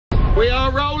We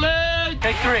are rolling!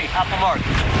 Take 3, off the mark.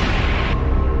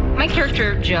 My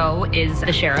character, Joe, is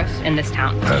the sheriff in this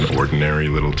town. An ordinary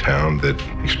little town that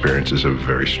experiences a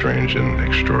very strange and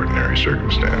extraordinary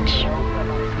circumstance.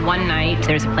 One night,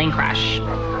 there's a plane crash.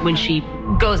 When she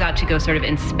goes out to go sort of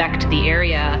inspect the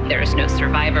area, there's no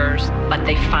survivors, but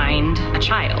they find a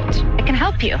child. I can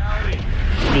help you.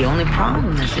 The only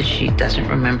problem is that she doesn't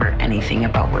remember anything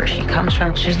about where she comes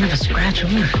from. She doesn't have a scratch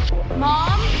on her.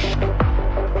 Mom?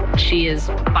 She is,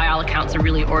 by all accounts, a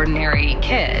really ordinary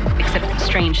kid, except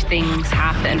strange things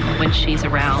happen when she's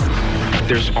around.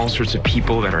 There's all sorts of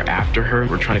people that are after her.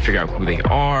 We're trying to figure out who they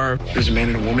are. There's a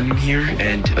man and a woman in here,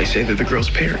 and they say they're the girl's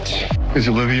parents. Is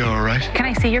Olivia all right? Can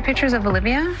I see your pictures of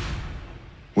Olivia?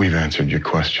 We've answered your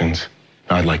questions.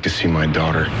 I'd like to see my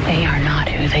daughter. They are not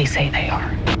who they say they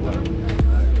are.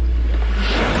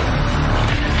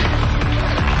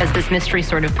 As this mystery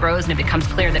sort of grows and it becomes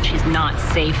clear that she's not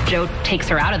safe, Joe takes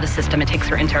her out of the system and takes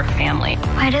her into her family.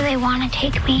 Why do they want to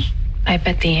take me? I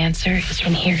bet the answer is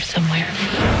in here somewhere.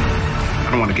 I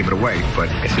don't want to give it away, but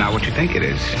it's not what you think it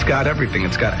is. It's got everything.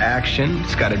 It's got action,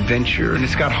 it's got adventure, and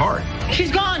it's got heart.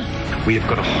 She's gone! We have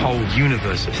got a whole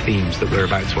universe of themes that we're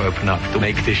about to open up to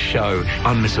make this show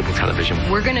unmissable television.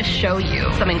 We're going to show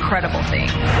you some incredible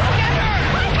things.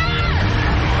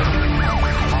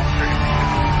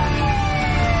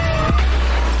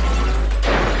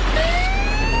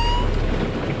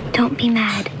 Don't be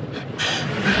mad.